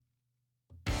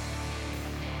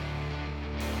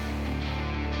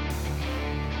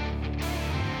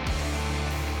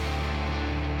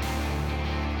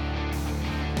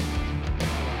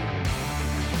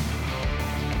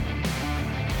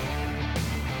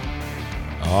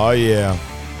Oh, yeah.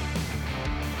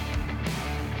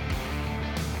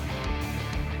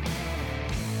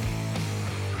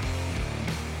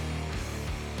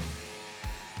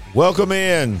 Welcome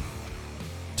in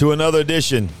to another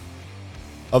edition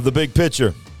of The Big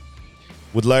Picture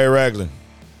with Larry Ragland.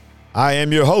 I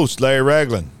am your host, Larry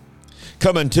Ragland,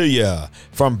 coming to you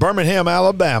from Birmingham,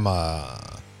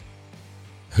 Alabama.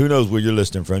 Who knows where you're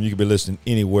listening from? You could be listening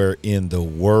anywhere in the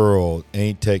world.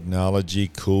 Ain't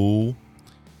technology cool?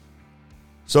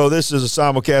 So this is a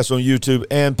simulcast on YouTube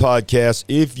and podcast.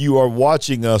 If you are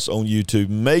watching us on YouTube,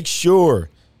 make sure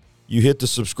you hit the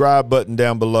subscribe button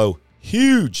down below.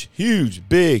 Huge,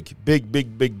 big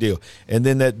deal. And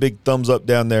then that big thumbs up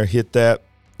down there, hit that.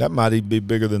 That might even be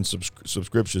bigger than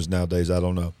subscriptions nowadays. I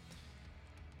don't know.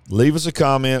 Leave us a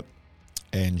comment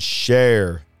and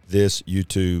share this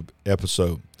YouTube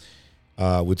episode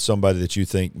with somebody that you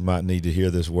think might need to hear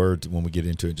this word when we get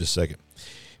into it in just a second.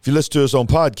 If you listen to us on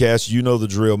podcasts, you know the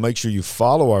drill. Make sure you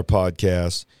follow our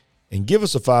podcast and give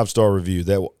us a 5-star review.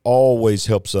 That always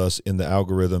helps us in the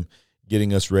algorithm,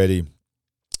 getting us ready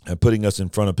and putting us in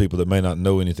front of people that may not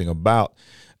know anything about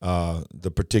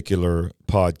the particular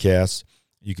podcast.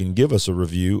 You can give us a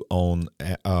review on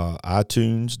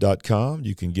iTunes.com.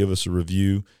 You can give us a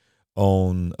review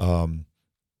on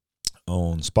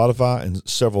Spotify and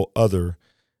several other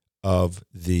of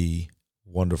the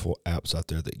wonderful apps out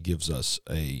there that gives us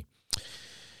a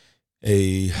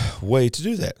way to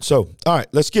do that. So, all right,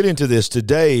 let's get into this.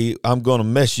 Today, I'm going to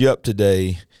mess you up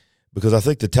today because I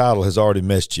think the title has already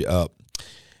messed you up.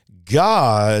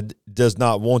 God does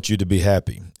not want you to be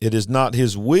happy. It is not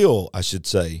his will, I should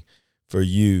say, for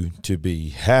you to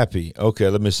be happy. Okay,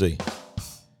 let me see.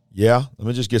 Yeah, let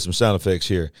me just get some sound effects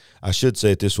here. I should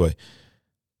say it this way.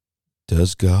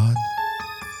 Does God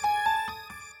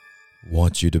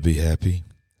want you to be happy?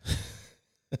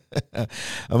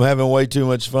 I'm having way too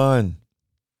much fun.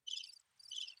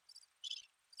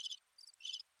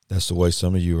 That's the way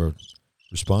some of you are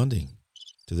responding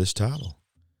to this title.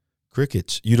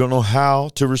 Crickets. You don't know how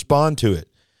to respond to it.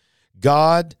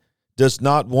 God does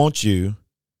not want you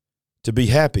to be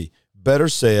happy. Better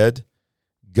said,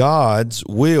 God's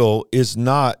will is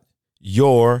not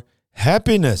your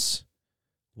happiness.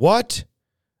 What?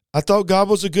 I thought God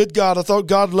was a good God. I thought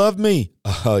God loved me.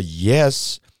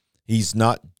 Yes, he's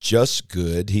not just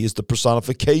good. He is the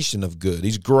personification of good.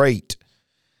 He's great.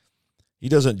 He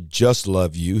doesn't just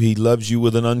love you. He loves you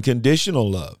with an unconditional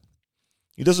love.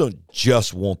 He doesn't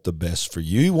just want the best for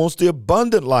you. He wants the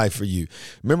abundant life for you.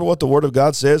 Remember what the Word of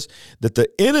God says? That the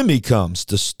enemy comes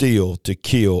to steal, to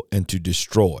kill, and to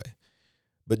destroy.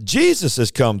 But Jesus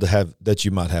has come to have that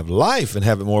you might have life and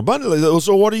have it more abundantly.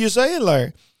 So what are you saying,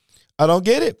 Larry? I don't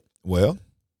get it. Well,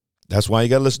 that's why you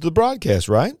got to listen to the broadcast,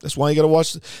 right? That's why you got to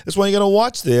watch. That's why you got to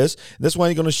watch this. That's why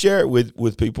you're going to share it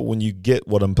with people when you get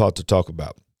what I'm about to talk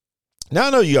about. Now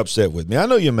I know you're upset with me. I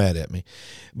know you're mad at me,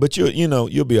 but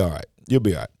you'll be all right. You'll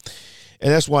be all right.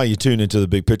 And that's why you tune into The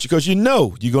Big Picture, because you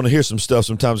know you're going to hear some stuff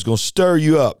sometimes it's going to stir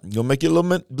you up. It's going to make you a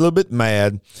little bit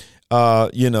mad. I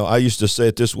used to say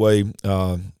it this way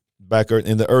back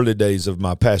in the early days of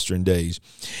my pastoring days.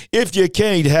 If you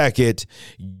can't hack it,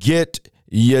 get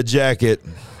your jacket.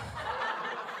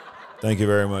 Thank you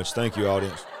very much. Thank you,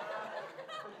 audience.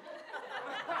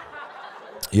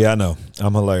 Yeah, I know.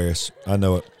 I'm hilarious. I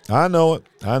know it.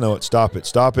 Stop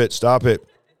it.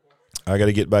 I got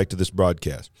to get back to this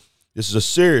broadcast. This is a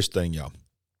serious thing, y'all.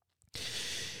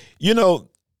 You know,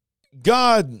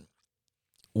 God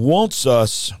wants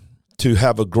us to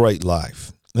have a great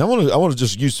life. And I want to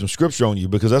just use some scripture on you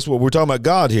because that's what we're talking about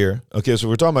God here. Okay, so if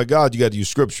we're talking about God, you got to use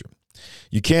scripture.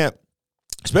 You can't,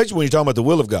 especially when you're talking about the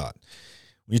will of God.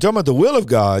 When you're talking about the will of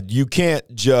God, you can't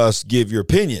just give your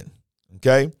opinion,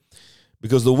 okay?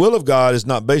 Because the will of God is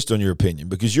not based on your opinion,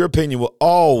 because your opinion will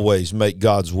always make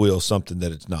God's will something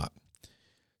that it's not.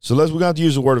 So we're going to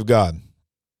use the word of God.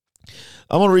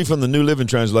 I'm going to read from the New Living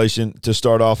Translation to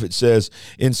start off. It says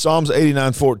in Psalms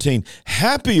 89:14,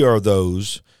 happy are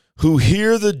those who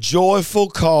hear the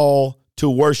joyful call to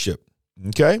worship.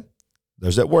 Okay?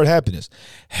 There's that word happiness.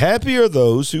 Happy are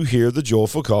those who hear the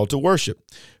joyful call to worship,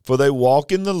 for they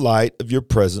walk in the light of your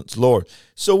presence, Lord.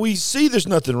 So we see there's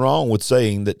nothing wrong with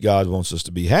saying that God wants us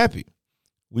to be happy.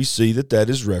 We see that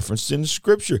is referenced in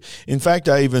Scripture. In fact,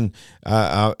 as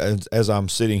I'm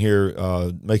sitting here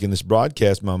making this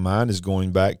broadcast, my mind is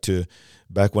going back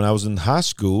when I was in high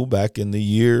school, back in the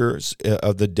years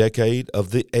of the decade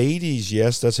of the 80s.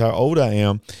 Yes, that's how old I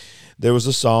am. There was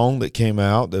a song that came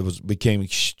out that became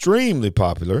extremely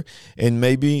popular, and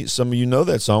maybe some of you know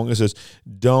that song. It says,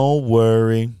 "Don't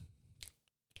worry,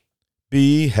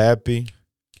 be happy."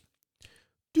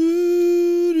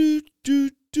 Do, do, do,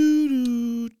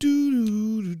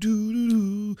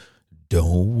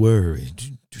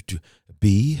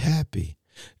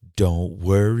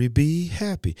 worry, be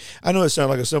happy. I know it sounds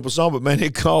like a simple song, but man,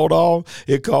 it called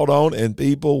on, and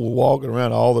people were walking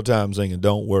around all the time singing,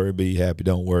 don't worry, be happy,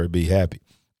 don't worry, be happy.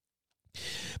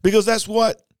 Because that's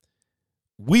what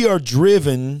we are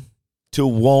driven to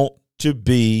want to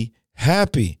be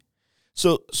happy.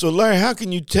 So Larry, how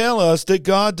can you tell us that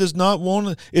God does not want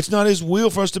to, it's not his will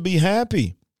for us to be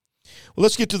happy? Well,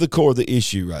 let's get to the core of the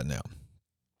issue right now.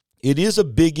 It is a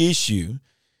big issue,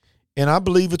 and I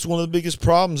believe it's one of the biggest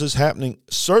problems that's happening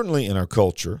certainly in our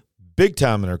culture, big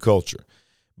time in our culture.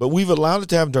 But we've allowed it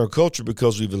to happen to our culture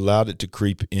because we've allowed it to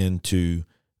creep into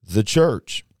the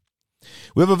church.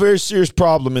 We have a very serious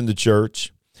problem in the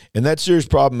church, and that serious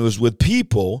problem is with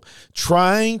people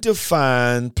trying to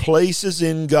find places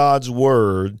in God's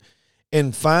word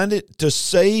and find it to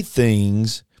say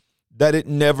things that it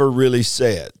never really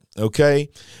said, okay?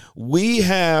 We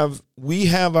have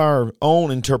our own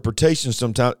interpretation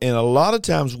sometimes, and a lot of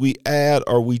times we add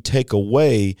or we take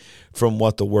away from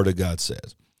what the Word of God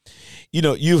says. You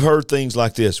know, you've heard things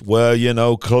like this. Well, you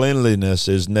know, cleanliness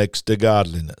is next to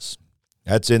godliness.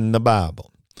 That's in the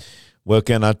Bible. Well,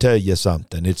 can I tell you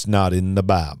something? It's not in the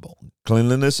Bible.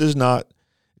 Cleanliness is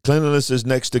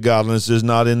next to godliness is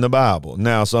not in the Bible.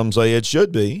 Now, some say it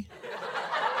should be.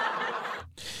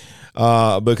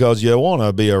 Because you want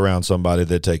to be around somebody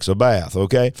that takes a bath,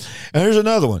 okay? And here's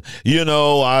another one. You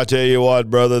know, I tell you what,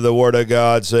 brother, the Word of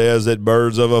God says that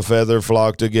birds of a feather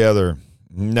flock together.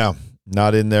 No,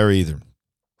 not in there either.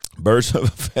 Birds of a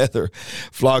feather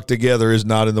flock together is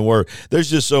not in the Word.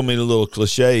 There's just so many little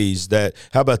cliches that,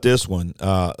 how about this one?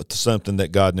 Something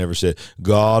that God never said.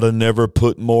 God will never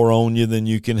put more on you than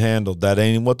you can handle. That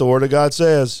ain't what the Word of God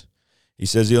says. He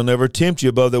says he'll never tempt you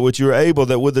above that which you are able,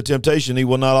 that with the temptation he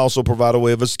will not also provide a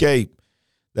way of escape.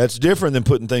 That's different than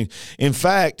putting things. In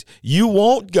fact, you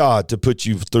want God to put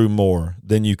you through more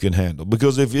than you can handle.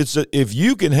 Because if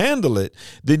you can handle it,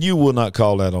 then you will not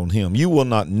call that on him. You will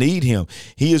not need him.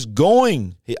 He is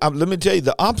going, let me tell you,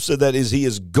 the opposite of that is he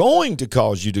is going to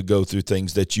cause you to go through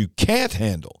things that you can't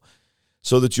handle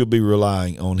so that you'll be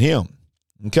relying on him.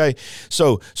 Okay?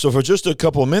 So for just a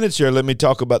couple of minutes here, let me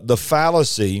talk about the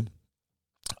fallacy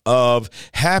of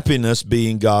happiness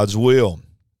being God's will.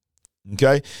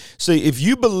 Okay? See, if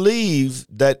you believe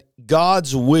that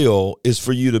God's will is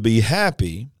for you to be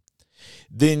happy,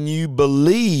 then you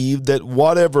believe that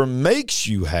whatever makes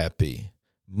you happy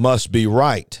must be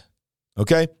right.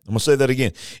 Okay? I'm going to say that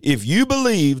again. If you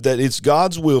believe that it's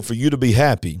God's will for you to be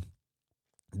happy,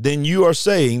 then you are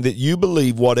saying that you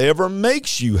believe whatever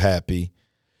makes you happy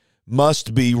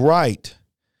must be right.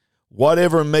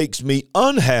 Whatever makes me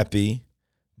unhappy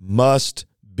must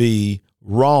be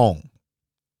wrong.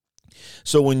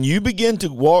 So when you begin to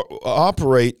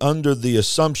operate under the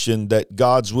assumption that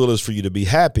God's will is for you to be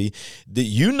happy, that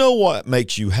you know what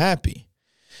makes you happy.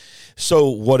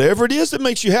 So whatever it is that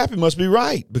makes you happy must be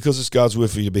right because it's God's will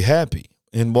for you to be happy.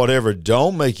 And whatever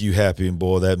don't make you happy, and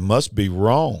boy, that must be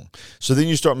wrong. So then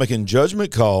you start making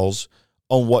judgment calls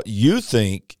on what you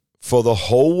think for the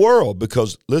whole world,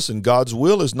 because listen, God's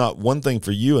will is not one thing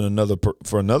for you and another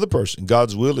for another person.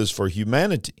 God's will is for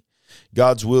humanity.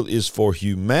 God's will is for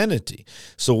humanity.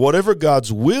 So whatever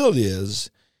God's will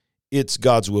is, it's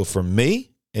God's will for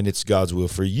me and it's God's will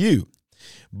for you.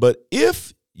 But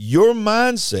if your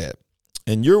mindset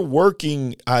and your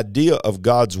working idea of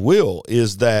God's will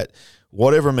is that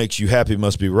whatever makes you happy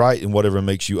must be right and whatever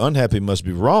makes you unhappy must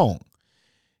be wrong,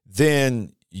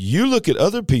 then you look at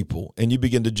other people and you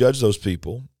begin to judge those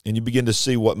people and you begin to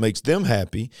see what makes them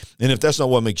happy. And if that's not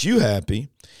what makes you happy,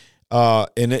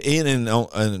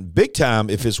 and big time,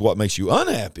 if it's what makes you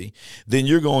unhappy, then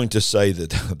you're going to say that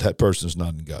that person's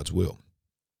not in God's will.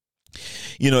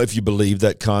 You know, if you believe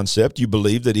that concept, you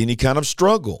believe that any kind of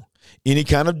struggle, any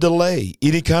kind of delay,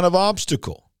 any kind of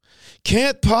obstacle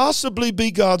can't possibly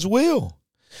be God's will,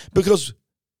 because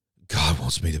God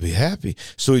wants me to be happy.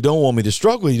 So he don't want me to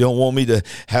struggle. He don't want me to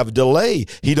have delay.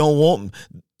 He don't want,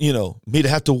 me to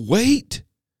have to wait.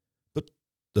 But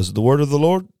does the word of the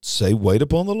Lord say, wait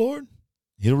upon the Lord?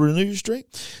 He'll renew your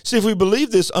strength. See, if we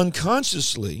believe this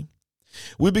unconsciously,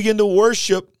 we begin to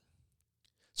worship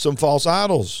some false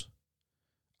idols.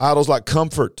 Idols like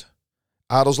comfort.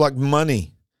 Idols like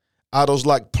money. Idols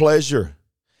like pleasure.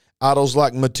 Idols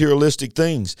like materialistic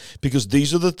things, because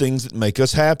these are the things that make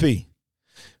us happy.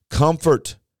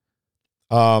 Comfort,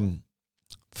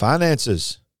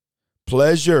 finances,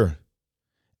 pleasure,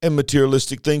 and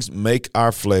materialistic things make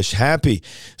our flesh happy.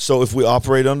 So if we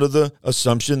operate under the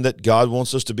assumption that God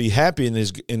wants us to be happy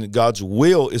and God's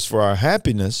will is for our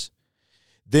happiness,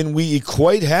 then we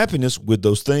equate happiness with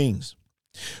those things.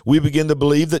 We begin to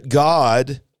believe that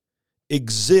God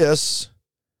exists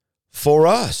for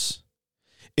us.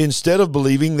 instead of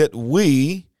believing that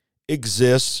we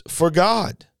exist for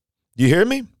God. Do you hear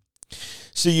me?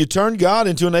 See, you turn God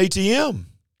into an ATM.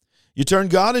 You turn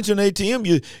God into an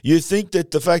ATM. You think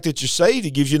that the fact that you're saved,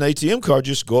 He gives you an ATM card.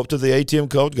 Just go up to the ATM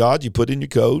code, God, you put in your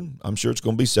code. I'm sure it's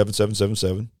going to be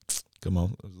 7777. Come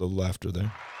on, a little laughter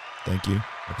there. Thank you.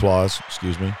 Applause,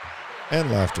 excuse me, and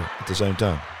laughter at the same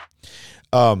time.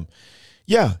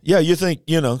 Yeah, you think,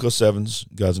 because 7's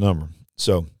God's number.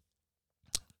 So,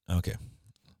 okay,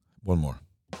 one more.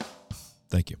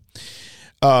 Thank you.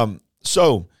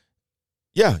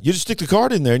 Yeah, you just stick the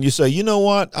card in there and you say, you know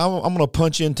what, I'm going to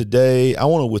punch in today. I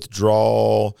want to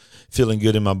withdraw feeling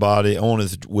good in my body. I want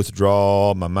to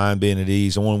withdraw my mind being at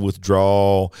ease. I want to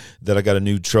withdraw that I got a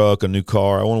new truck, a new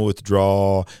car. I want to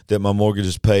withdraw that my mortgage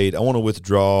is paid. I want to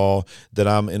withdraw that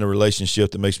I'm in a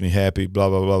relationship that makes me happy, blah,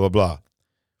 blah, blah, blah, blah.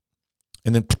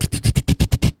 And then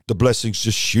the blessings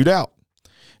just shoot out.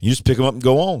 You just pick them up and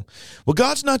go on. Well,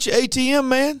 God's not your ATM,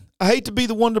 man. I hate to be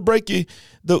the one to break you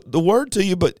the word to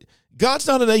you, but God's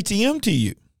not an ATM to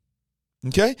you,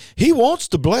 okay? He wants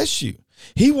to bless you.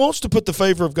 He wants to put the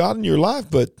favor of God in your life,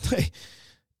 but hey,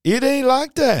 it ain't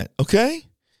like that, okay?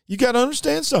 You got to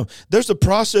understand something. There's a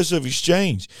process of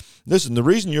exchange. Listen, the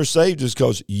reason you're saved is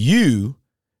because you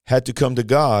had to come to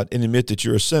God and admit that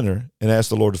you're a sinner and ask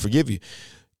the Lord to forgive you.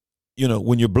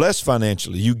 When you're blessed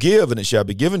financially, you give and it shall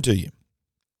be given to you.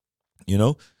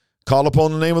 Call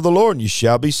upon the name of the Lord and you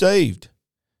shall be saved.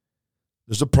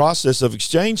 There's a process of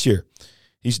exchange here.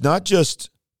 He's not just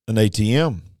an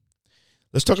ATM.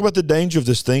 Let's talk about the danger of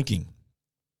this thinking.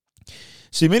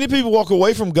 See, many people walk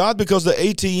away from God because the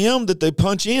ATM that they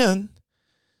punch in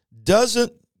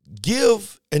doesn't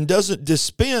give and doesn't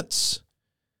dispense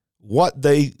what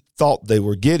they thought they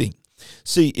were getting.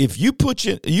 See, if you punch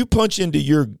into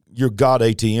your God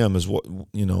ATM is what,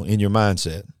 in your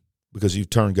mindset, because you've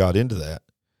turned God into that.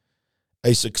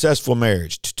 A successful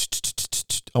marriage.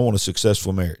 I want a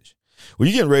successful marriage. Well,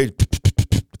 you're getting ready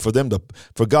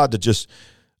for God to just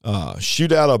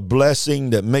shoot out a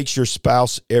blessing that makes your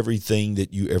spouse everything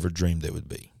that you ever dreamed they would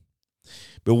be.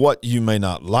 But what you may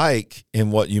not like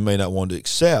and what you may not want to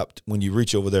accept when you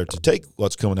reach over there to take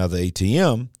what's coming out of the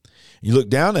ATM, you look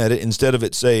down at it, instead of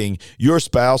it saying, your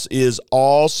spouse is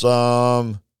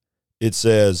awesome, it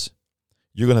says,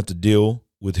 you're going to have to deal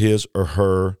with his or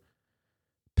her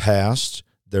past,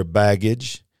 their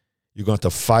baggage. You're going to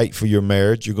have to fight for your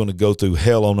marriage. You're going to go through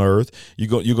hell on earth. You're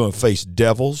going to face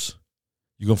devils.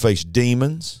 You're going to face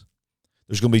demons.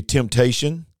 There's going to be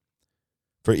temptation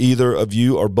for either of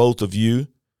you or both of you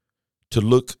to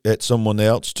look at someone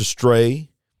else, to stray.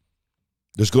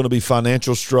 There's going to be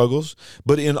financial struggles.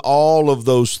 But in all of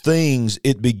those things,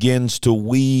 it begins to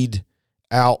weed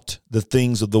out the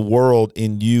things of the world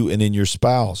in you and in your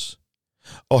spouse.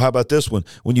 Oh, how about this one?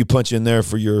 When you punch in there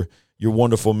for your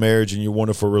wonderful marriage and your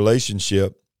wonderful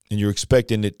relationship, and you're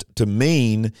expecting it to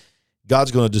mean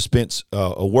God's going to dispense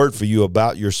a word for you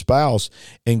about your spouse,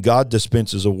 and God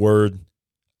dispenses a word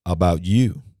about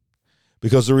you.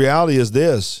 Because the reality is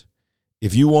this: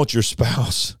 if you want your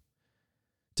spouse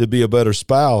to be a better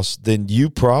spouse, then you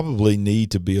probably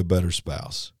need to be a better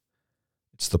spouse.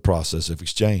 It's the process of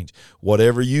exchange.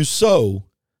 Whatever you sow,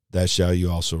 that shall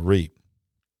you also reap.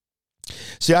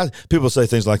 See, people say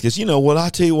things like this, well, I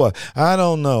tell you what, I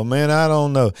don't know, man, I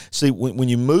don't know. See, when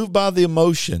you move by the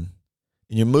emotion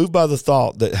and you move by the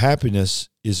thought that happiness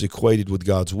is equated with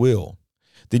God's will,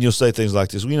 then you'll say things like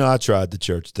this. I tried the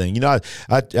church thing. I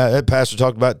that pastor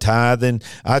talked about tithing.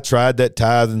 I tried that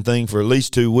tithing thing for at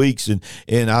least 2 weeks,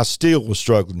 and I still was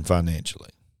struggling financially.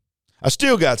 I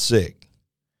still got sick.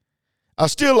 I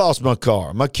still lost my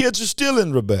car. My kids are still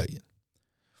in rebellion.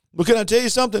 Well, can I tell you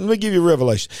something? Let me give you a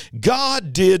revelation.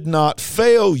 God did not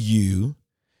fail you.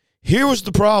 Here was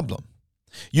the problem.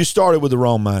 You started with the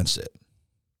wrong mindset.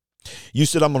 You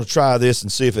said, I'm going to try this and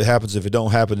see if it happens. If it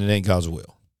don't happen, it ain't God's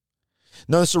will.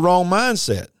 No, it's the wrong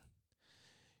mindset.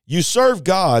 You serve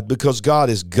God because God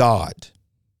is God.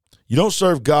 You don't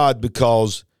serve God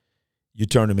because you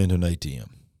turn him into an ATM.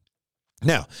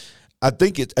 Now, I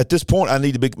think at this point, I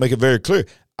need to make it very clear.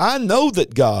 I know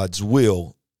that God's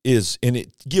will is, and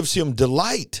it gives him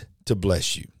delight to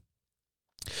bless you.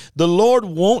 The Lord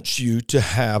wants you to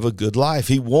have a good life.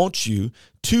 He wants you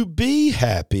to be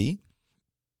happy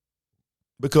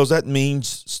because that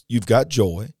means you've got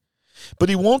joy, but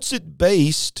he wants it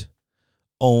based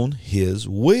on his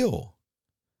will.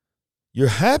 Your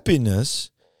happiness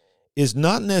is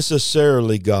not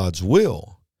necessarily God's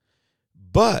will,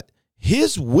 but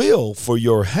his will for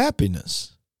your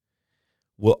happiness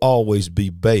will always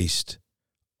be based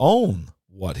on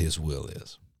what his will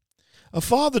is. A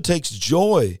father takes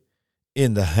joy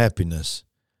in the happiness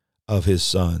of his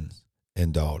sons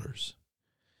and daughters.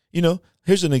 You know,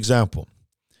 here's an example.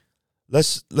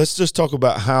 Let's just talk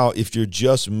about how if you're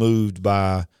just moved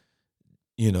by,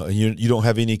 you know, and you don't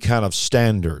have any kind of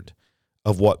standard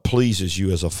of what pleases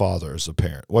you as a father, as a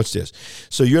parent. Watch this.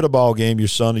 So you're at a ball game, your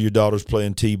son or your daughter's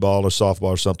playing t-ball or softball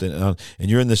or something, and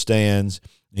you're in the stands,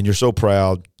 and you're so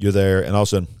proud, you're there, and all of a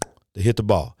sudden, they hit the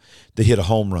ball. They hit a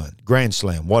home run, grand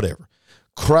slam, whatever.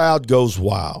 Crowd goes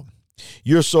wild.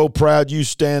 You're so proud, you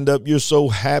stand up, you're so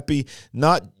happy.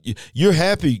 You're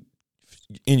happy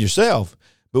in yourself,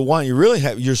 but why you're really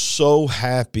happy, you're so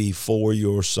happy for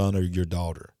your son or your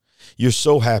daughter. You're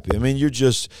so happy. I mean, you're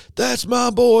just, that's my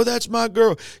boy, that's my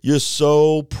girl. You're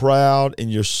so proud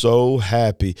and you're so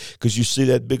happy because you see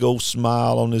that big old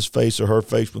smile on his face or her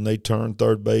face when they turn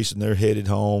third base and they're headed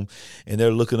home and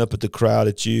they're looking up at the crowd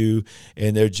at you,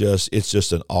 and it's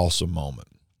just an awesome moment.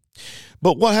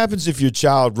 But what happens if your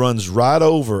child runs right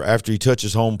over after he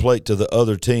touches home plate to the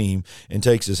other team and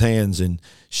takes his hands and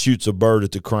shoots a bird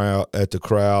at the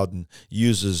crowd and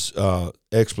uses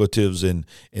expletives and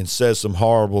says some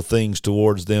horrible things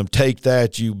towards them? Take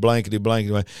that, you blankety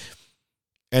blankety.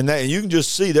 And you can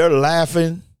just see they're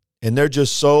laughing and they're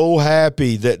just so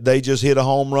happy that they just hit a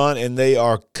home run, and they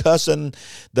are cussing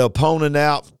the opponent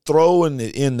out, throwing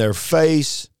it in their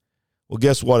face. Well,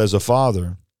 guess what? As a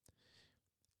father,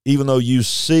 even though you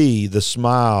see the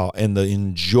smile and the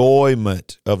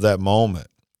enjoyment of that moment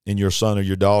in your son or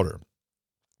your daughter,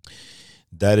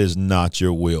 that is not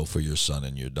your will for your son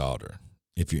and your daughter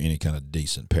if you're any kind of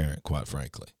decent parent, quite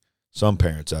frankly. Some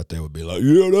parents out there would be like,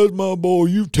 yeah, that's my boy.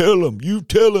 You tell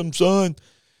him, son.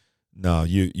 No,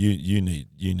 you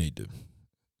need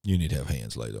to have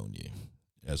hands laid on you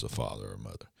as a father or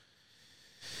mother.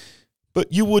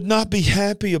 But you would not be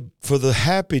happy for the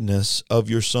happiness of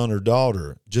your son or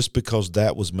daughter just because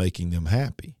that was making them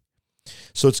happy.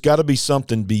 So it's got to be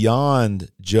something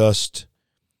beyond just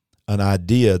an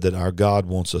idea that our God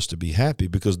wants us to be happy,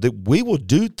 because we will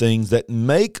do things that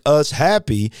make us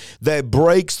happy that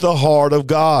breaks the heart of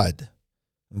God.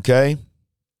 Okay?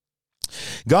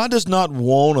 God does not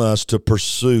want us to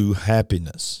pursue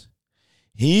happiness.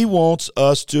 He wants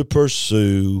us to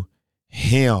pursue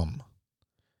Him.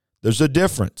 There's a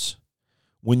difference.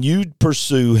 When you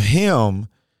pursue Him,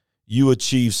 you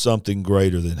achieve something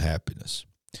greater than happiness.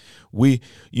 We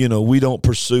don't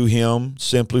pursue Him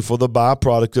simply for the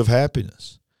byproduct of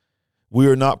happiness. We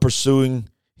are not pursuing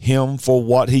Him for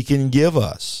what He can give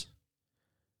us,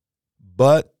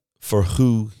 but for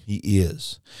who He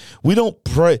is. We don't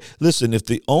pray. Listen, if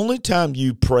the only time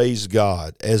you praise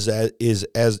God is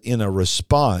as in a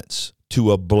response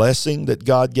to a blessing that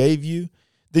God gave you,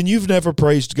 then you've never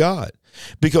praised God,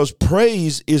 because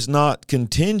praise is not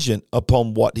contingent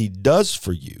upon what He does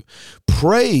for you.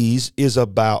 Praise is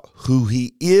about who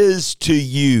He is to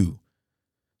you.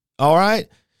 All right?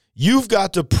 You've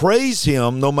got to praise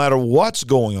Him no matter what's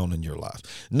going on in your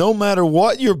life, no matter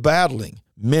what you're battling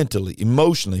mentally,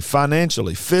 emotionally,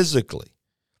 financially, physically.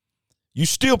 You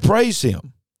still praise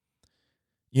Him.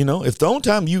 You know, if the only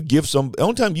time you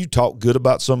talk good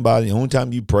about somebody, the only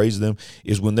time you praise them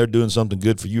is when they're doing something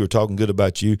good for you or talking good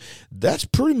about you, that's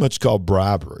pretty much called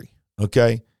bribery,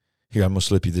 okay? Here, I'm going to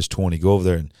slip you this 20. Go over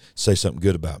there and say something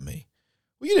good about me.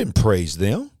 Well, you didn't praise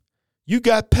them. You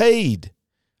got paid.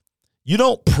 You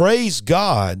don't praise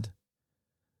God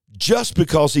just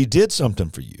because He did something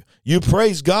for you. You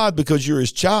praise God because you're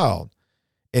His child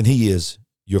and He is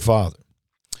your Father.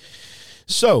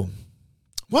 So,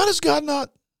 why is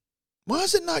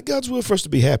it not God's will for us to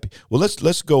be happy? Well,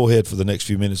 let's go ahead for the next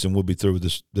few minutes, and we'll be through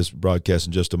with this broadcast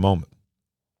in just a moment.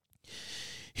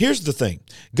 Here's the thing.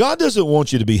 God doesn't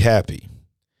want you to be happy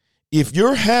if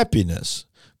your happiness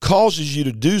causes you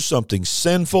to do something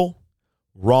sinful,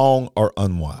 wrong, or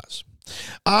unwise.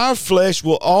 Our flesh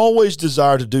will always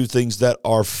desire to do things that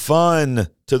are fun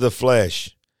to the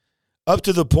flesh, up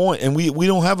to the point, and we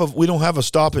don't have a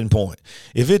stopping point.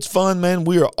 If it's fun, man,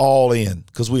 we are all in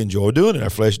because we enjoy doing it. Our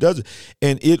flesh does it,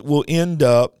 and it will end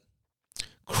up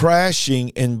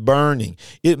crashing and burning.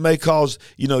 It may cause,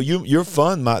 your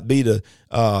fun might be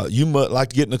you might like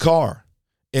to get in the car,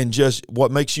 and just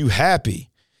what makes you happy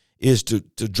is to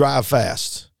drive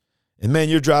fast. And man,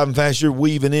 you're driving fast, you're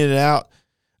weaving in and out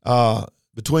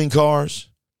between cars,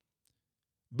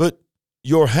 but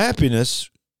your happiness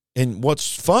and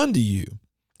what's fun to you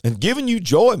and giving you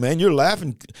joy, man, you're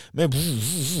laughing, man,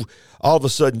 all of a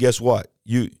sudden, guess what?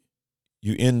 You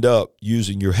end up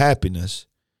using your happiness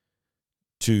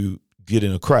to get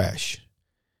in a crash,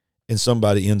 and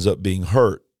somebody ends up being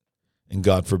hurt and,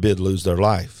 God forbid, lose their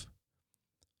life.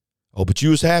 Oh, but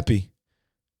you was happy,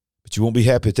 but you won't be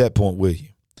happy at that point, will you?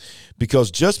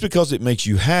 Because just because it makes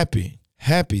you happy,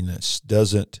 happiness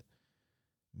doesn't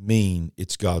mean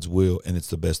it's God's will and it's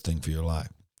the best thing for your life.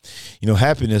 You know,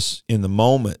 happiness in a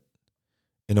moment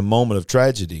of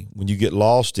tragedy, when you get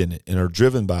lost in it and are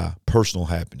driven by personal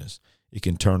happiness, it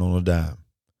can turn on a dime.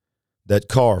 That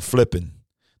car flipping,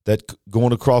 that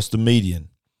going across the median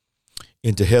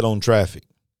into head-on traffic.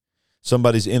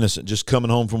 Somebody's innocent, just coming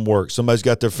home from work. Somebody's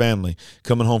got their family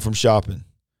coming home from shopping.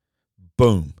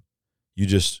 Boom. You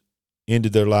just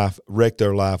ended their life, wrecked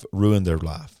their life, ruined their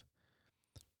life.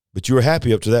 But you were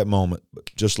happy up to that moment.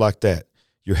 But just like that,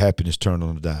 your happiness turned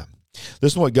on a dime.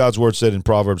 Listen to what God's word said in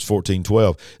Proverbs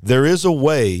 14:12. There is a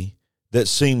way that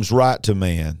seems right to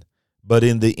man, but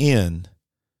in the end,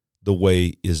 the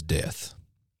way is death.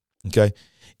 Okay?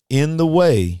 In the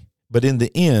way, but in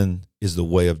the end is the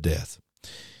way of death.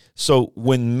 So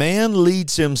when man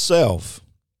leads himself,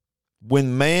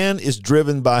 when man is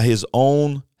driven by his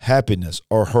own happiness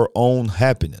or her own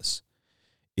happiness,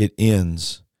 it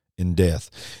ends in death.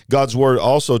 God's word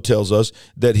also tells us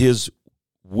that his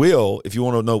will, if you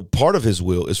want to know part of his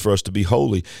will, is for us to be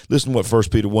holy. Listen to what 1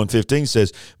 Peter 1:15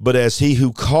 says, but as he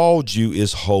who called you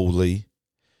is holy,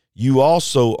 you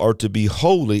also are to be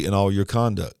holy in all your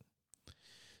conduct.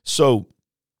 So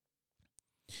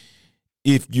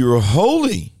if you're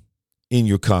holy in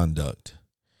your conduct,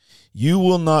 you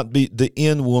will not be, the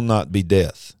end will not be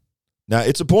death. Now,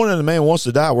 it's appointed that a man wants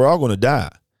to die. We're all going to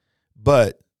die.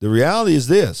 But the reality is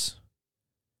this.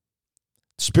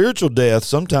 Spiritual death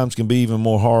sometimes can be even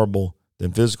more horrible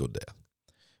than physical death.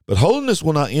 But holiness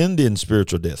will not end in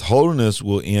spiritual death. Holiness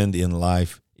will end in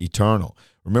life eternal.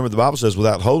 Remember, the Bible says,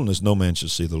 without holiness, no man shall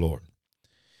see the Lord.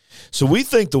 So we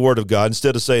think the word of God,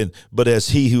 instead of saying, but as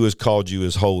he who has called you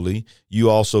is holy, you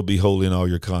also be holy in all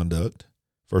your conduct,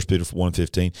 1 Peter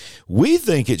 1:15, we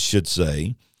think it should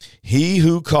say, he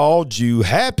who called you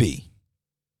happy,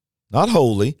 not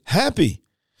holy, happy.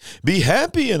 Be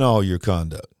happy in all your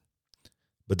conduct.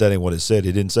 But that ain't what it said.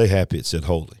 It didn't say happy, it said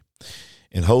holy.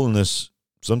 And holiness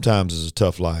sometimes is a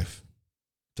tough life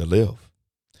to live.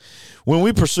 When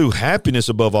we pursue happiness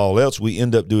above all else, we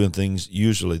end up doing things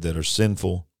usually that are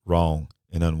sinful, wrong,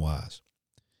 and unwise.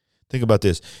 Think about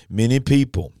this. Many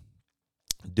people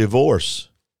divorce,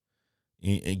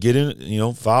 get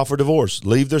in, file for divorce,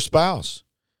 leave their spouse.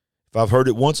 If I've heard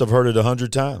it once, I've heard it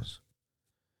 100 times.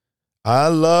 I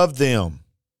love them,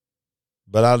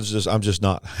 but I'm just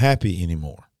not happy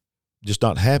anymore. Just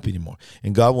not happy anymore.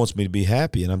 And God wants me to be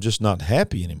happy, and I'm just not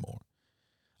happy anymore.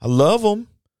 I love them,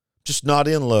 just not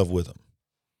in love with them.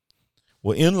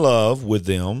 Well, in love with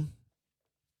them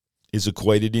is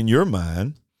equated in your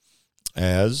mind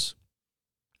as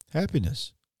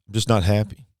happiness. I'm just not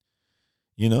happy.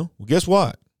 Well, guess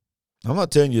what? I'm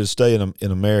not telling you to stay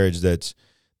in a marriage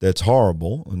that's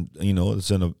horrible and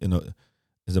it's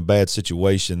in a bad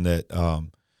situation that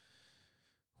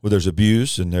where there's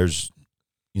abuse and there's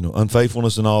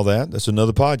unfaithfulness and all that. That's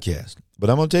another podcast. But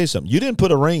I'm going to tell you something. You didn't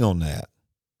put a ring on that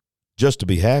just to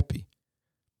be happy.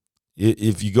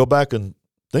 If you go back and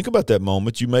think about that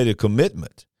moment, you made a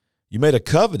commitment. You made a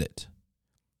covenant.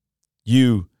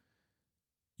 You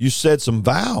said some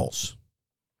vows.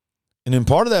 And then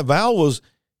part of that vow was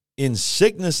in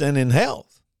sickness and in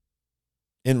health,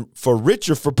 and for rich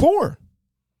or for poor.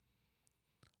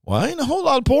 Well, ain't a whole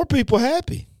lot of poor people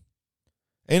happy.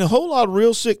 Ain't a whole lot of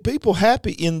real sick people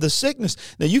happy in the sickness.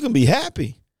 Now, you can be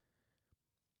happy,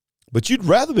 but you'd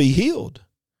rather be healed.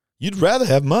 You'd rather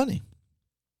have money.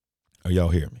 Are y'all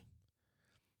hearing me?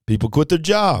 People quit their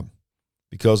job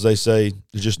because they say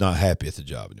they're just not happy at the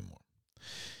job anymore.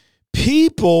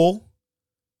 People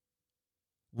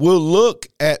will look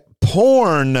at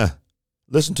porn.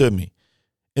 Listen to me.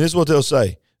 And this is what they'll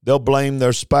say. They'll blame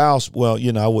their spouse. Well,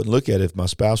 I wouldn't look at it if my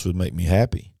spouse would make me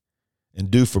happy and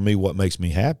do for me what makes me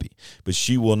happy. But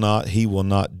he will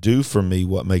not do for me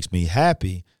what makes me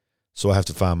happy, so I have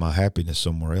to find my happiness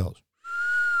somewhere else.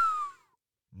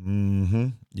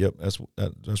 Yep, that's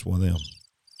one of them.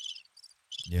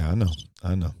 Yeah,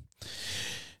 I know.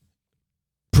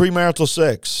 Premarital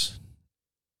sex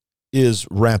is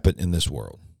rampant in this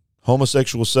world.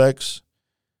 Homosexual sex,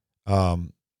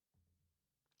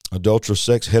 adulterous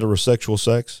sex, heterosexual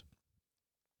sex,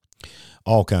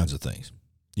 all kinds of things.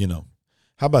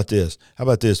 How about this?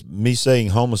 Me saying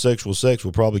homosexual sex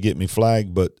will probably get me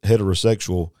flagged, but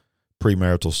heterosexual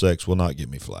premarital sex will not get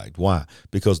me flagged. Why?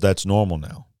 Because that's normal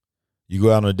now. You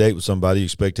go out on a date with somebody, you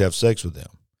expect to have sex with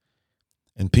them.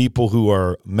 And people who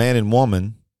are man and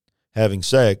woman having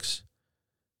sex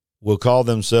will call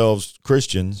themselves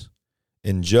Christians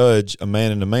and judge a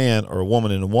man and a man or a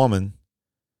woman and a woman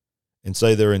and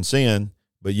say they're in sin,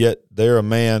 but yet they're a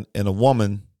man and a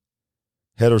woman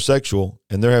heterosexual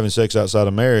and they're having sex outside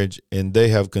of marriage, and they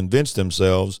have convinced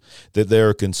themselves that they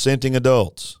are consenting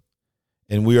adults,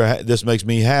 and this makes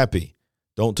me happy.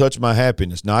 Don't touch my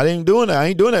happiness. No, I ain't doing that. I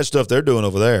ain't doing that stuff they're doing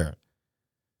over there.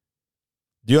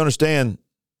 Do you understand?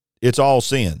 It's all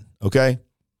sin, okay?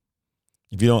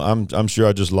 If you don't, I'm sure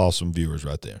I just lost some viewers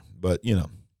right there. But,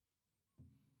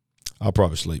 I'll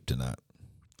probably sleep tonight.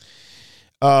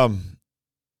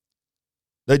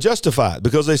 They justify it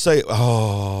because they say,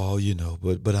 oh,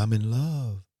 but I'm in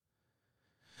love.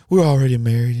 We're already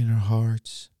married in our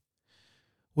hearts.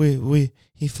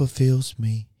 He fulfills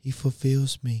me. He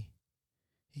fulfills me.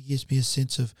 He gives me a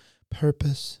sense of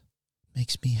purpose,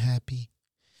 makes me happy.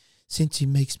 Since he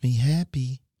makes me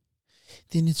happy,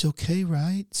 then it's okay,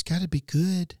 right? It's got to be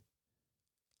good.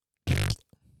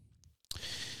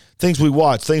 Things we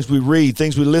watch, things we read,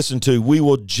 things we listen to, we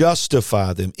will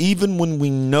justify them even when we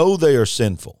know they are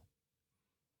sinful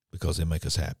because they make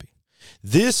us happy.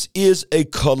 This is a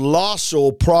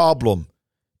colossal problem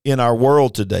in our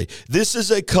world today. This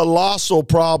is a colossal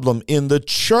problem in the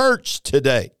church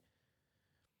today.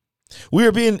 We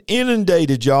are being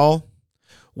inundated, y'all,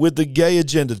 with the gay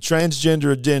agenda,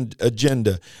 transgender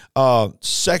agenda,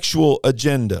 sexual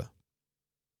agenda,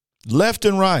 left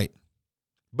and right.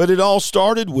 But it all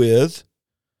started with,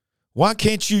 why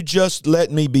can't you just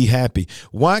let me be happy?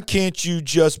 Why can't you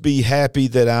just be happy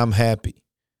that I'm happy?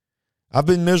 I've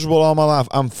been miserable all my life.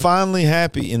 I'm finally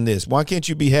happy in this. Why can't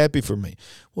you be happy for me?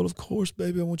 Well, of course,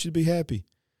 baby, I want you to be happy.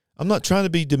 I'm not trying to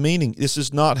be demeaning. This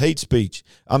is not hate speech.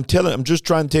 I'm just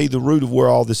trying to tell you the root of where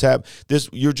all this happened.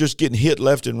 You're just getting hit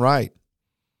left and right.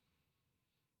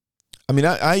 I mean,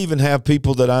 I even have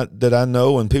people that I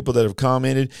know and people that have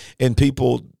commented and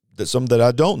people some that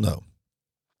I don't know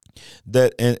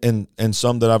that and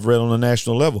some that I've read on a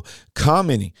national level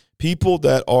commenting, people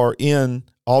that are in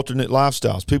alternate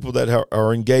lifestyles, people that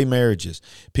are in gay marriages,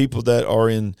 people that are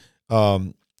in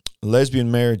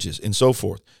lesbian marriages and so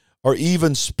forth, are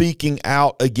even speaking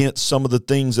out against some of the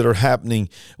things that are happening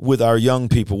with our young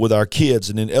people, with our kids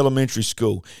and in elementary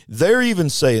school. They're even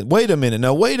saying, wait a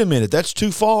minute, that's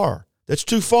too far. That's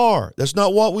too far. That's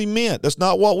not what we meant. That's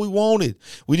not what we wanted.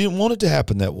 We didn't want it to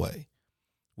happen that way.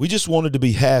 We just wanted to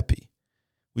be happy.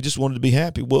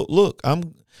 Well, look,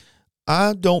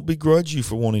 I don't begrudge you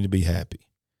for wanting to be happy.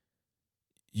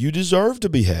 You deserve to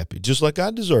be happy, just like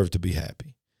I deserve to be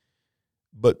happy.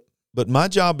 But my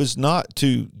job is not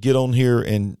to get on here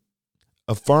and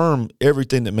affirm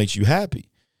everything that makes you happy.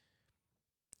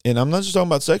 And I'm not just talking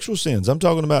about sexual sins. I'm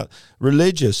talking about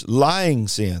religious, lying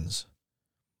sins.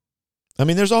 I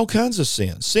mean, there's all kinds of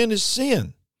sin. Sin is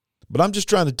sin. But I'm just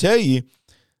trying to tell you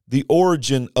the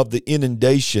origin of the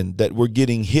inundation that we're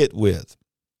getting hit with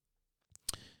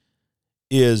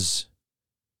is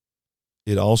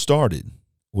it all started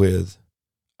with,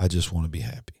 I just want to be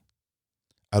happy.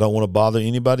 I don't want to bother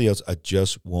anybody else. I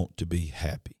just want to be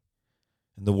happy.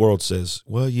 And the world says,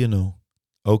 well,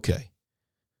 okay,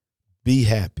 be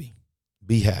happy.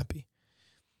 Be happy.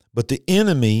 But the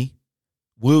enemy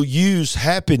will use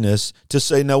happiness to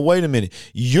say, now, wait a minute,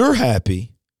 you're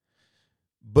happy,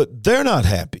 but they're not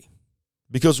happy.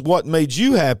 Because what made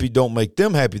you happy don't make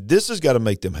them happy. This has got to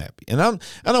make them happy. And I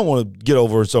don't want to get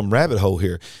over some rabbit hole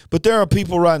here, but there are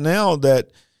people right now that,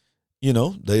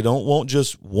 they don't want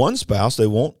just one spouse. They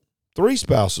want 3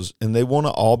 spouses, and they want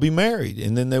to all be married.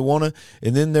 And then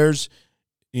there's,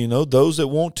 those that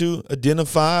want to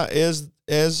identify as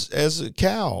a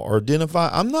cow or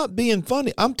identify. I'm not being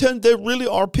funny. I'm telling you, there really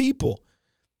are people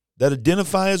that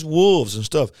identify as wolves and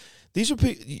stuff. These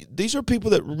are people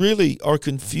that really are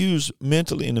confused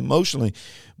mentally and emotionally.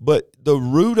 But the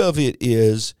root of it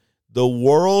is the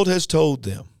world has told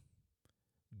them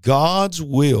God's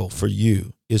will for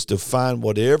you is to find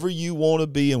whatever you want to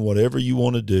be and whatever you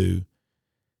want to do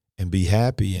and be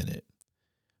happy in it.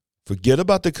 Forget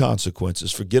about the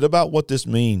consequences. Forget about what this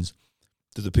means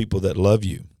to the people that love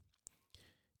you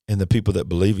and the people that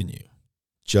believe in you.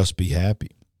 Just be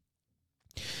happy.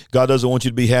 God doesn't want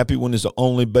you to be happy when it's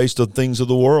only based on things of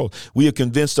the world. We have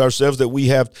convinced ourselves that we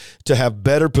have to have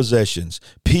better possessions,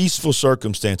 peaceful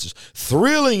circumstances,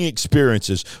 thrilling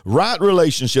experiences, right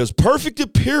relationships, perfect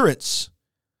appearance,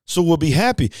 so we'll be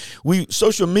happy.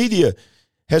 Social media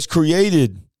has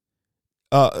created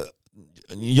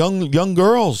young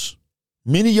girls.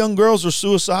 Many young girls are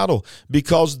suicidal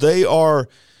because they are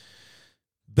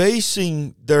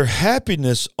basing their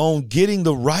happiness on getting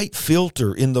the right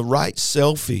filter in the right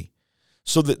selfie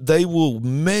so that they will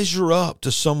measure up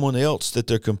to someone else that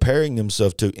they're comparing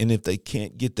themselves to. And if they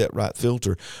can't get that right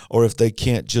filter, or if they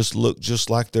can't just look just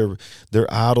like their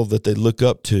idol that they look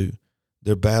up to,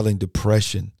 they're battling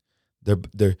depression.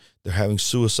 They're having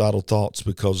suicidal thoughts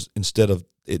because instead of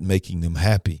it making them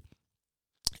happy,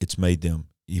 it's made them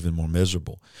even more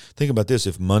miserable. Think about this.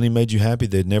 If money made you happy,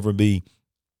 there'd never be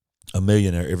a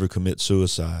millionaire ever commit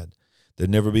suicide. There'd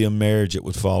never be a marriage that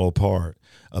would fall apart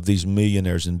of these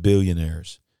millionaires and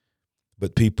billionaires.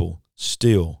 But people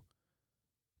still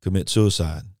commit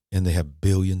suicide, and they have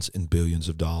billions and billions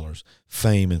of dollars,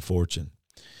 fame and fortune.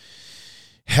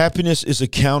 Happiness is a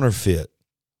counterfeit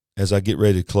as I get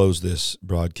ready to close this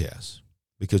broadcast,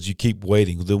 because you keep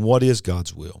waiting. Then what is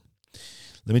God's will?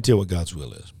 Let me tell you what God's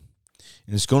will is.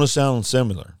 And it's going to sound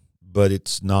similar, but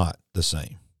it's not the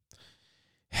same.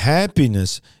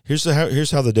 Happiness, here's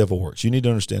how the devil works. You need to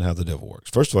understand how the devil works.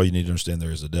 First of all, you need to understand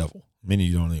there is a devil. Many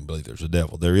of you don't even believe there's a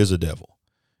devil. There is a devil.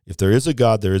 If there is a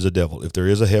God, there is a devil. If there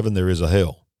is a heaven, there is a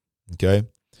hell. Okay?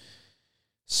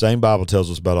 Same Bible tells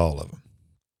us about all of them.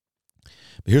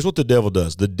 But here's what the devil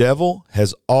does. The devil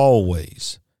has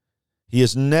always, he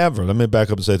has never, let me back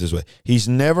up and say it this way. He's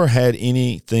never had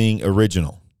anything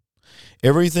original.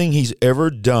 Everything he's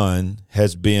ever done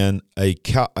has been a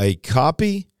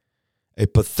copy, a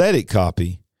pathetic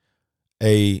copy,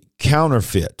 a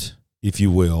counterfeit, if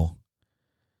you will,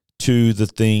 to the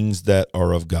things that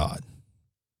are of God.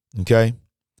 Okay?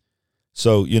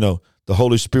 So, the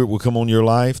Holy Spirit will come on your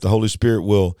life. The Holy Spirit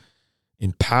will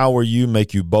empower you,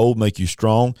 make you bold, make you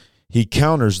strong. He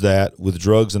counters that with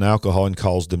drugs and alcohol and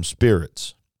calls them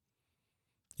spirits.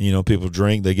 People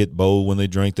drink, they get bold when they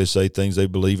drink, they say things, they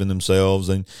believe in themselves,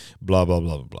 and blah, blah,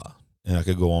 blah, blah, blah. And I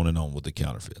could go on and on with the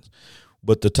counterfeits.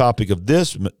 But the topic of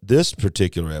this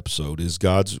particular episode is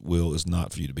God's will is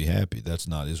not for you to be happy. That's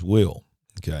not his will,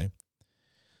 okay?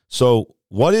 So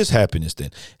what is happiness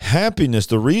then? Happiness,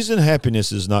 the reason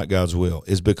happiness is not God's will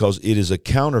is because it is a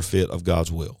counterfeit of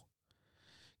God's will.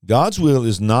 God's will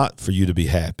is not for you to be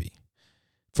happy,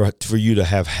 for you to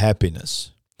have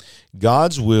happiness.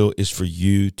 God's will is for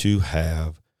you to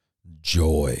have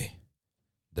joy.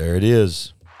 There it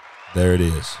is. There it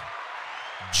is.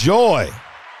 Joy,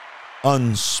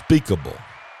 unspeakable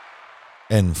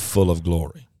and full of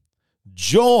glory.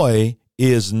 Joy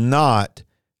is not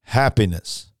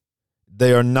happiness.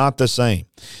 They are not the same.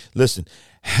 Listen,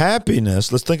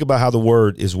 happiness, let's think about how the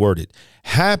word is worded.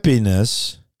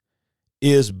 Happiness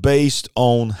is based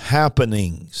on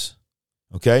happenings,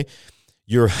 okay?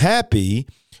 You're happy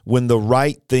when the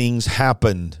right things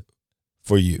happened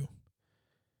for you.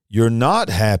 You're not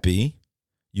happy,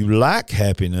 you lack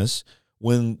happiness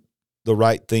when the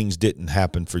right things didn't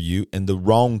happen for you and the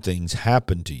wrong things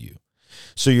happened to you.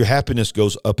 So your happiness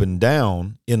goes up and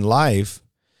down in life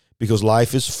because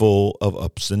life is full of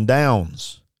ups and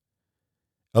downs.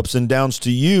 Ups and downs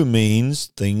to you means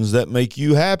things that make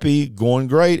you happy, going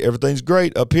great, everything's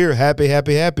great, up here, happy,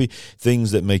 happy, happy.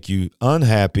 Things that make you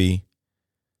unhappy,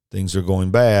 things are going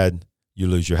bad, you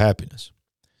lose your happiness.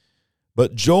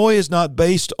 But joy is not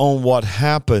based on what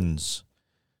happens.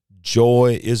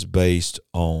 Joy is based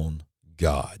on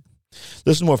God.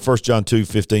 Listen to what 1 John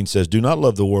 2:15 says. Do not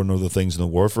love the world nor the things in the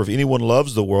world, for if anyone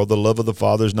loves the world, the love of the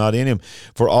Father is not in him.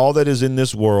 For all that is in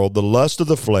this world, the lust of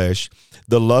the flesh,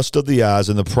 the lust of the eyes,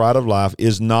 and the pride of life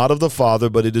is not of the Father,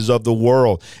 but it is of the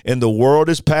world. And the world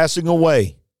is passing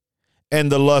away,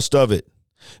 and the lust of it.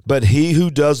 But he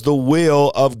who does the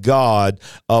will of God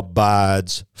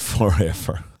abides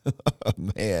forever.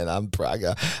 Man, I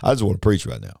just want to preach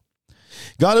right now.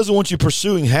 God doesn't want you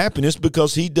pursuing happiness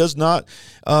because he does not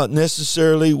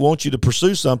necessarily want you to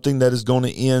pursue something that is going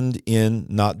to end in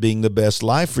not being the best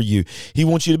life for you. He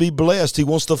wants you to be blessed. He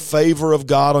wants the favor of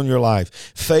God on your life.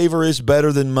 Favor is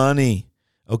better than money,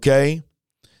 okay?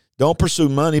 Don't pursue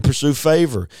money, pursue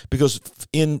favor, because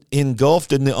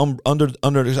engulfed in the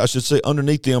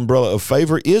underneath the umbrella of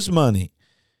favor is money.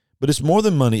 But it's more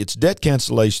than money. It's debt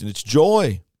cancellation. It's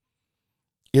joy.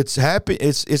 It's happy.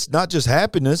 It's not just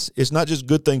happiness. It's not just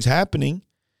good things happening.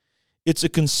 It's a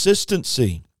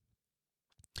consistency.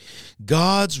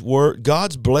 God's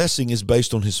blessing is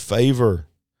based on his favor.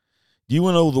 Do you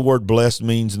want to know what the word blessed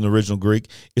means in the original Greek?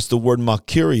 It's the word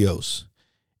makarios.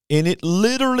 And it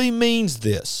literally means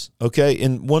this, okay,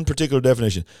 in one particular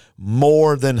definition,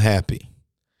 more than happy.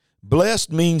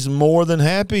 Blessed means more than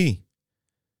happy.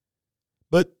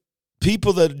 But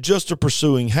people that just are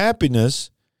pursuing happiness,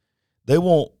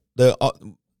 you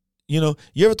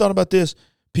ever thought about this?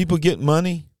 People get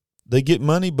money,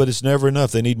 but it's never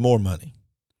enough. They need more money.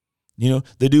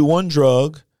 They do one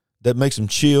drug that makes them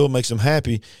chill, makes them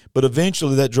happy, but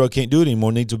eventually that drug can't do it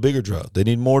anymore, needs a bigger drug. They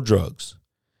need more drugs.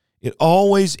 It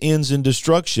always ends in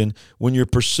destruction when you're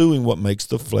pursuing what makes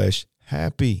the flesh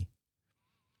happy.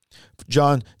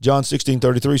 John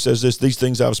 16:33 says this, these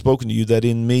things I have spoken to you, that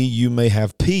in me you may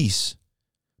have peace.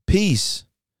 peace.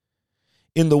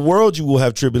 In the world you will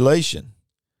have tribulation,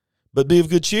 but be of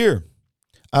good cheer.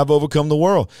 I've overcome the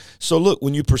world. So look,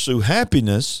 when you pursue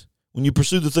happiness, when you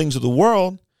pursue the things of the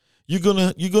world, you're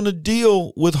gonna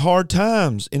deal with hard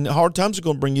times, and hard times are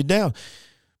gonna bring you down.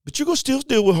 But you're gonna still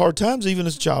deal with hard times even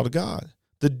as a child of God.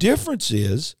 The difference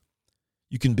is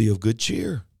you can be of good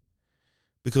cheer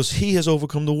because he has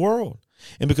overcome the world.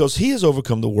 And because he has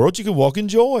overcome the world, you can walk in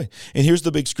joy. And here's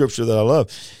the big scripture that I love.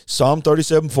 Psalm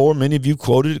 37:4. Many of you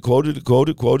quoted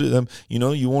them. You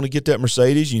know, you want to get that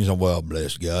Mercedes. You say, well,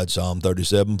 bless God, Psalm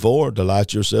 37:4.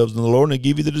 Delight yourselves in the Lord and he'll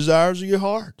give you the desires of your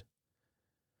heart.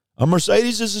 A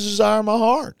Mercedes is a desire of my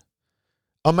heart.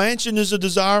 A mansion is a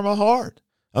desire of my heart.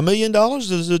 $1 million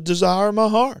is a desire of my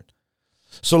heart.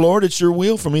 So, Lord, it's your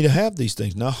will for me to have these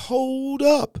things. Now, hold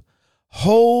up.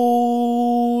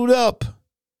 Hold up.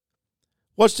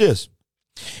 Watch this.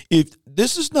 If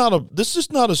this is not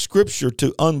a scripture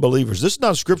to unbelievers. This is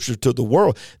not a scripture to the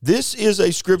world. This is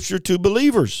a scripture to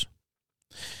believers.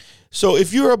 So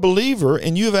if you're a believer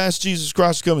and you've asked Jesus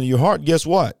Christ to come into your heart, guess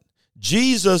what?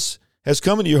 Jesus has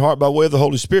come into your heart by way of the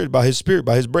Holy Spirit, by his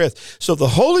breath. So the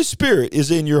Holy Spirit is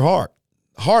in your heart.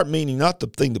 Heart meaning not the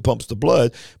thing that pumps the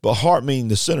blood, but heart meaning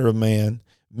the center of man,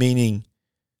 meaning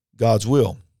God's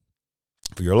will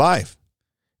for your life.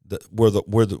 Where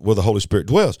the Holy Spirit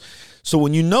dwells. So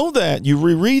when you know that, you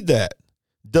reread that.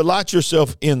 Delight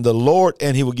yourself in the Lord,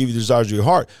 and he will give you the desires of your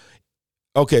heart.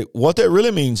 Okay, what that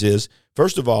really means is,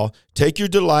 first of all, take your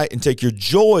delight and take your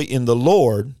joy in the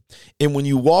Lord. And when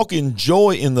you walk in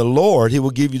joy in the Lord, he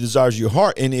will give you the desires of your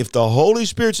heart. And if the Holy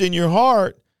Spirit's in your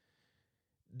heart,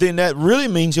 then that really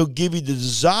means he'll give you the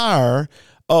desire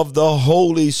of the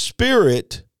Holy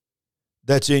Spirit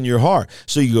that's in your heart.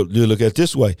 So you look at it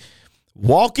this way.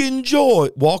 Walk in joy,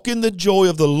 walk in the joy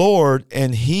of the Lord,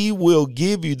 and he will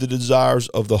give you the desires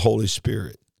of the Holy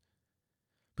Spirit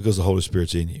because the Holy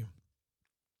Spirit's in you.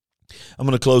 I'm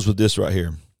going to close with this right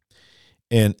here.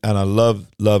 And I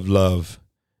love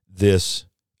this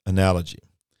analogy.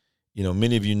 You know,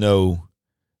 many of you know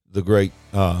the great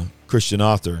Christian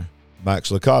author,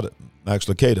 Max Lucado.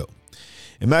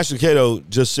 And Max Lucado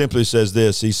just simply says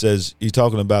this. He says, he's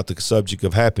talking about the subject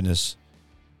of happiness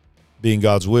being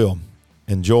God's will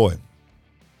and joy.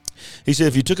 He said,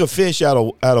 if you took a fish out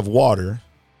of water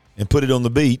and put it on the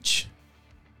beach,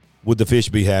 would the fish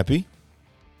be happy?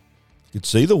 You could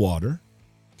see the water,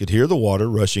 could hear the water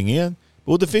rushing in,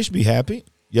 but would the fish be happy?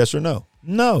 Yes or no?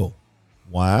 No.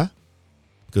 Why?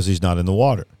 Because he's not in the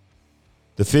water.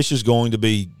 The fish is going to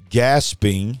be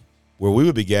gasping where we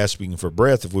would be gasping for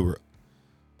breath if we were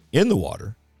in the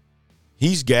water.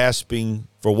 He's gasping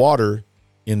for water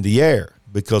in the air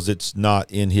because it's not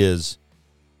in his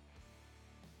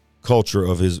culture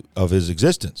of his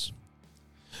existence.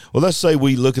 Well, let's say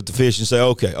we look at the fish and say,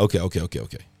 okay.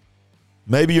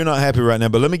 Maybe you're not happy right now,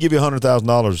 but let me give you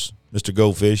 $100,000, Mr.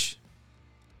 Goldfish.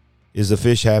 Is the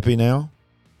fish happy now?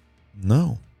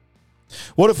 No.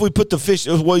 What if we put the fish,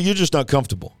 well, you're just not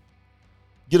comfortable.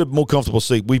 Get a more comfortable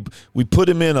seat. We put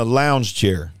him in a lounge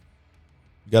chair.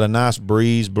 Got a nice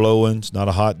breeze blowing. It's not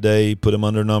a hot day. Put him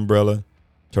under an umbrella.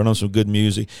 Turn on some good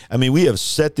music. I mean, we have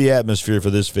set the atmosphere for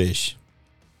this fish.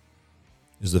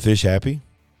 Is the fish happy?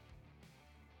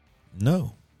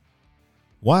 No.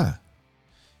 Why?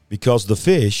 Because the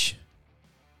fish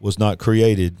was not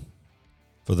created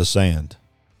for the sand.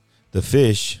 The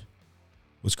fish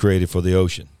was created for the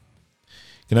ocean.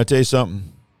 Can I tell you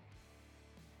something?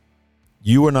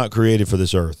 You were not created for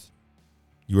this earth.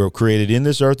 You were created in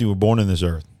this earth. You were born in this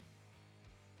earth.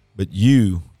 But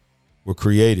you were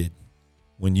created.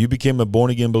 When you became a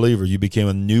born-again believer, you became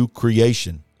a new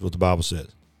creation, is what the Bible says.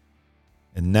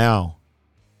 And now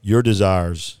your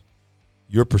desires,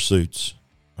 your pursuits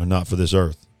are not for this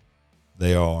earth.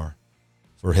 They are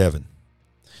for heaven.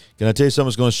 Can I tell you something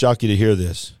that's going to shock you to hear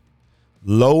this?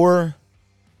 Lower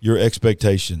your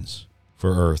expectations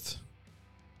for earth.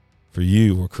 For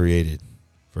you were created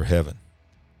for heaven.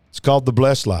 It's called the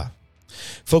blessed life.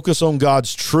 Focus on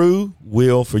God's true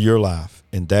will for your life,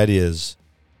 and that is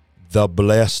the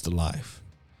blessed life,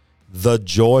 the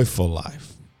joyful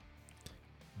life.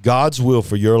 God's will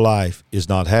for your life is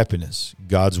not happiness.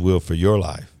 God's will for your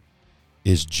life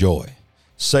is joy.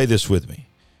 Say this with me.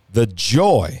 The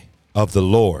joy of the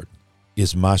Lord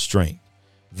is my strength.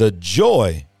 The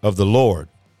joy of the Lord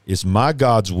is my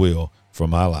God's will for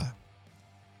my life.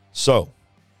 So,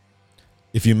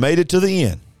 if you made it to the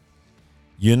end,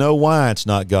 you know why it's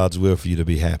not God's will for you to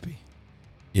be happy.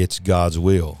 It's God's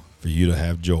will for you to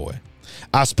have joy.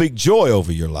 I speak joy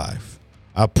over your life.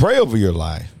 I pray over your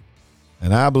life.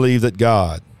 And I believe that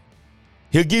God,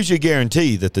 He'll give you a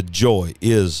guarantee that the joy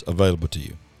is available to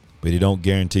you. but he don't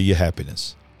guarantee you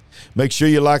happiness. Make sure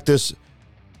you like this.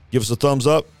 Give us a thumbs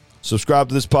up. Subscribe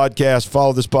to this podcast.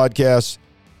 Follow this podcast.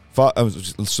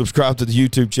 Subscribe to the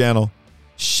YouTube channel.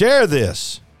 Share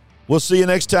this. We'll see you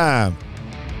next time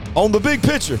on The Big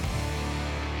Picture.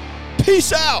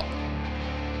 Peace out.